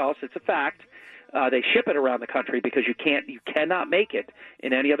anywhere else. It's a fact. They ship it around the country because you cannot make it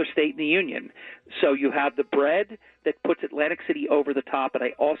in any other state in the union. So you have the bread that puts Atlantic City over the top, and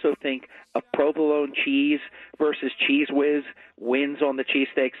I also think a provolone cheese versus Cheese Whiz wins on the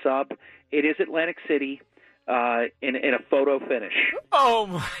cheesesteak sub. It is Atlantic City in a photo finish. Oh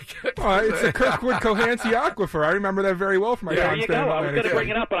my goodness! It's the Kirkwood Cohansey Aquifer. I remember that very well from my time. There you go. I was going to bring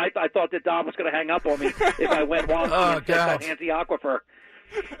it up, but I thought that Dom was going to hang up on me if I went wonky and said Cohansey Aquifer.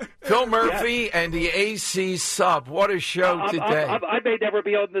 Phil Murphy and the AC sub. What a show today. I may never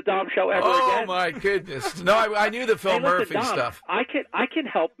be on the Dom show ever again. Oh, my goodness. No, I knew the Phil Murphy Dom, stuff. I can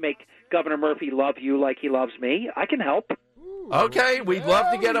help make Governor Murphy love you like he loves me. I can help. Okay, we'd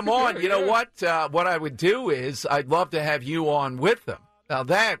love to get him on. You know what? What I would do is I'd love to have you on with them. Now,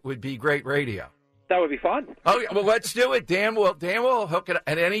 that would be great radio. That would be fun. Oh, yeah, well, let's do it. Dan will hook it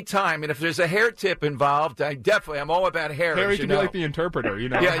at any time. And if there's a hair tip involved, I'm all about hair. Harry can be like the interpreter, you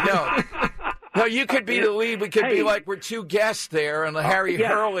know. Yeah, I know. No, you could be the lead. We could be like we're two guests there on the Harry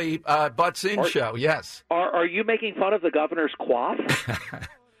Hurley Butts In show. Yes. Are you making fun of the governor's quaff?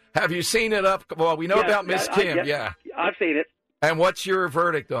 Have you seen it up? Well, we know about Miss Kim. Yeah. I've seen it. And what's your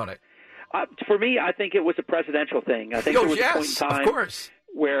verdict on it? For me, I think it was a presidential thing. I think there was a point in time. Of course.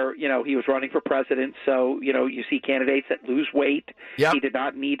 Where, he was running for president, so, you see candidates that lose weight. Yep. He did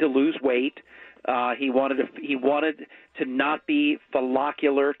not need to lose weight. He wanted to not be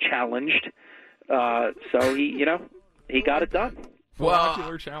follicular challenged. So he got it done.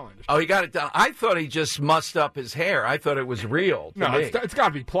 Follicular challenge. Oh, he got it done. I thought he just mussed up his hair. I thought it was real. No, it's got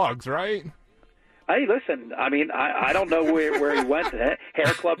to be plugs, right? Hey, listen, I don't know where he went, hair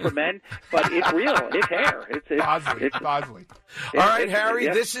club for men, but it's real. It's hair. Bosley. All right, Harry,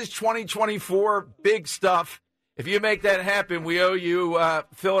 this is 2024, big stuff. If you make that happen, we owe you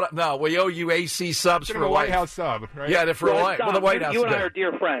we owe you AC subs for the life. White House sub, right? Yeah, for life. Dom, the White House. You and I are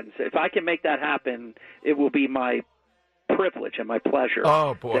dear friends. If I can make that happen, it will be my privilege and my pleasure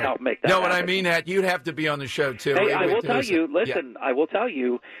to help make that happen. When I mean that, you'd have to be on the show, too. Hey, I will tell you, I will tell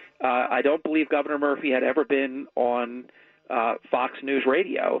you, I don't believe Governor Murphy had ever been on Fox News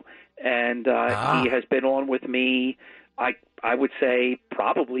Radio, and he has been on with me, I would say,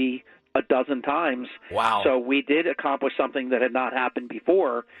 probably a dozen times. Wow. So we did accomplish something that had not happened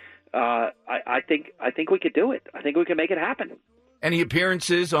before. I think we could do it. I think we can make it happen. Any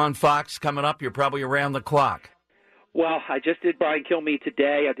appearances on Fox coming up? You're probably around the clock. Well, I just did Brian Kilmeade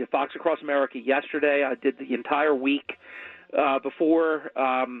today. I did Fox Across America yesterday. I did the entire week before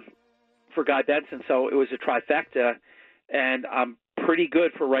for Guy Benson, so it was a trifecta, and I'm pretty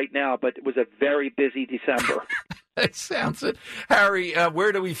good for right now, but it was a very busy December. It sounds it. Harry,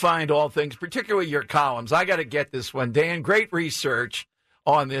 where do we find all things, particularly your columns? I got to get this one. Dan, great research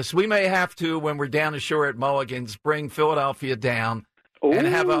on this. We may have to, when we're down ashore at Mulligan's, bring Philadelphia down and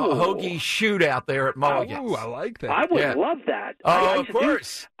have a hoagie shootout there at Mulligan's. Ooh, I like that. I would love that. Oh, of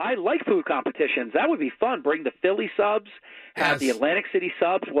course. I like food competitions. That would be fun. Bring the Philly subs, have the Atlantic City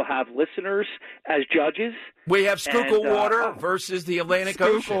subs. We'll have listeners as judges. We have Schuylkill Water versus the Atlantic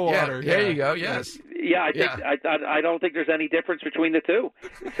Ocean. Water. There you go, yes. Yeah, I don't think there's any difference between the two.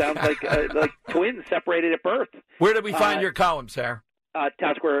 It sounds like twins separated at birth. Where do we find your columns, Sarah?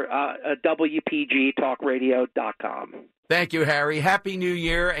 Town Square, WPGTalkRadio.com. Thank you, Harry. Happy New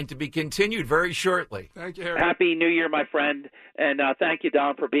Year, and to be continued very shortly. Thank you, Harry. Happy New Year, my friend, and thank you,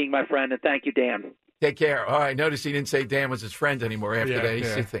 Dom, for being my friend, and thank you, Dan. Take care. All right, notice he didn't say Dan was his friend anymore after the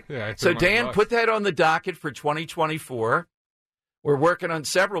AC thing. Yeah, so, Dan, put that on the docket for 2024. We're working on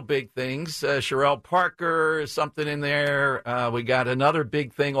several big things. Sherelle Parker, something in there. We got another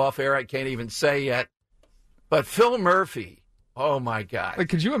big thing off air I can't even say yet. But Phil Murphy. Oh, my God. Like,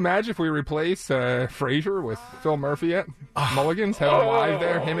 could you imagine if we replace Frasier with Phil Murphy at Mulligan's? Have him live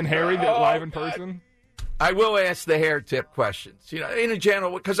there, him and Harry live in person? I will ask the hair tip questions, in a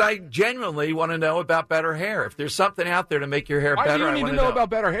general, because I genuinely want to know about better hair. If there's something out there to make your hair better, I want to know about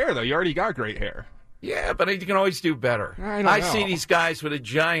better hair, though. You already got great hair. Yeah, but you can always do better. I see these guys with a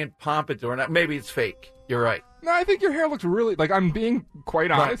giant pompadour. Now, maybe it's fake. You're right. No, I think your hair looks really, I'm being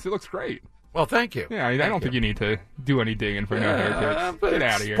quite honest, it looks great. Well, thank you. Yeah, I don't think you need to do any digging for no hair tips. Get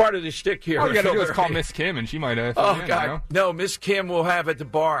out of here. Part of the shtick here. All you got to do is call Miss Kim, and she might have. Oh, God. No, Miss Kim will have at the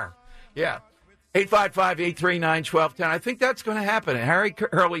bar. Yeah. 855-839-1210. I think that's going to happen. And Harry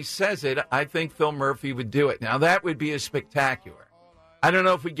Hurley says it. I think Phil Murphy would do it. Now, that would be a spectacular. I don't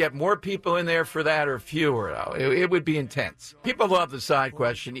know if we get more people in there for that or fewer, though. It would be intense. People love the side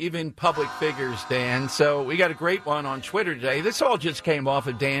question, even public figures, Dan. So we got a great one on Twitter today. This all just came off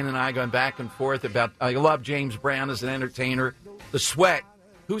of Dan and I going back and forth about, I love James Brown as an entertainer. The sweat.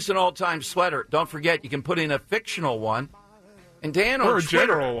 Who's an all-time sweater? Don't forget, you can put in a fictional one. And Dan on Or a Twitter,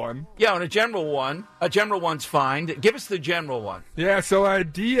 general one. Yeah, on a general one. A general one's fine. Give us the general one. Yeah, so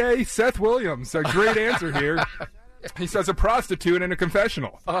D.A. Seth Williams, a great answer here. He says a prostitute in a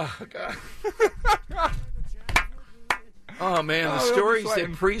confessional. Oh, God. Oh, man, the stories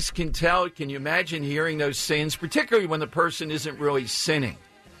that priests can tell, can you imagine hearing those sins, particularly when the person isn't really sinning?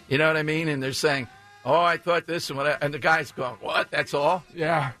 You know what I mean? And they're saying, oh, I thought this and what, and the guy's going, what, that's all?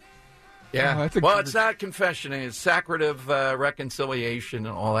 Yeah. Yeah. Well, it's not confession, it's sacrative reconciliation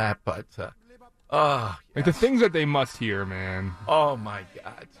and all that, but... Like the things that they must hear, man. Oh, my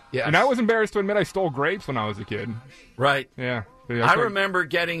God. Yes. And I was embarrassed to admit I stole grapes when I was a kid. Right. Yeah. I remember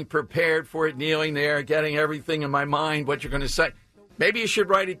getting prepared for it, kneeling there, getting everything in my mind, what you're going to say. Maybe you should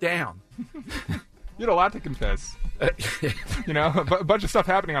write it down. You had a lot to confess. You know, a bunch of stuff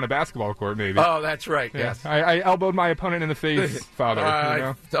happening on a basketball court, maybe. Oh, that's right, yeah. yes. I elbowed my opponent in the face, Father.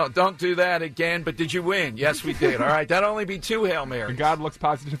 You know? Don't do that again, but did you win? Yes, we did. All right, that'd only be 2 Hail Marys. And God looks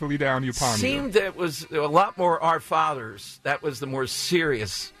positively down upon you. Seemed that it was a lot more Our Fathers. That was the more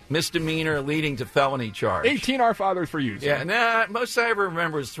serious misdemeanor leading to felony charge. 18 Our Fathers for you. Yeah, most I ever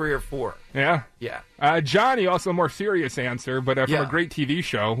remember is 3 or 4. Yeah? Yeah. Johnny, also a more serious answer, but from a great TV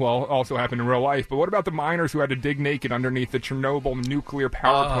show, well, also happened in real life. But what about the miners who had to dig naked underneath the Chernobyl nuclear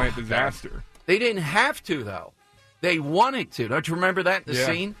power plant disaster? They didn't have to, though. They wanted to. Don't you remember that in the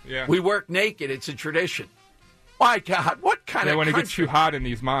scene? Yeah. We work naked. It's a tradition. My God, what kind of when country? it gets too hot in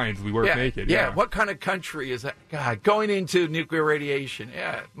these mines, we work naked. Yeah, what kind of country is that? God, going into nuclear radiation.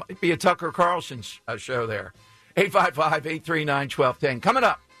 Yeah, it might be a Tucker Carlson show there. 855-839-1210. Coming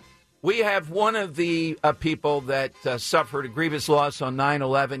up, we have one of the people that suffered a grievous loss on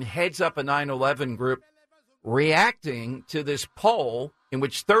 9/11, heads up a 9/11 group, reacting to this poll in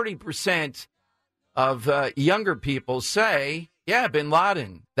which 30% of younger people say, yeah, bin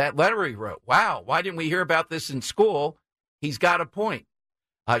Laden, that letter he wrote. Wow, why didn't we hear about this in school? He's got a point.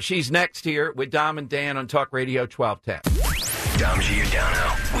 She's next here with Dom and Dan on Talk Radio 1210. Dom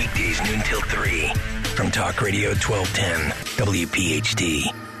Giordano, weekdays noon till 3 from Talk Radio 1210, WPHT.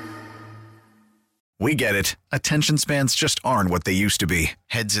 We get it. Attention spans just aren't what they used to be.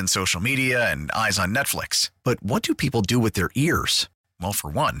 Heads in social media and eyes on Netflix. But what do people do with their ears? Well,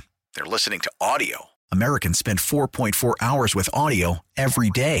 for one, they're listening to audio. Americans spend 4.4 hours with audio every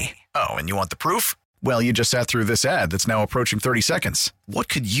day. Oh, and you want the proof? Well, you just sat through this ad that's now approaching 30 seconds. What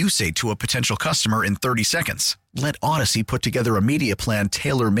could you say to a potential customer in 30 seconds? Let Odyssey put together a media plan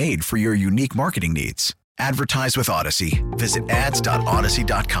tailor-made for your unique marketing needs. Advertise with Odyssey. Visit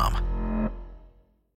ads.odyssey.com.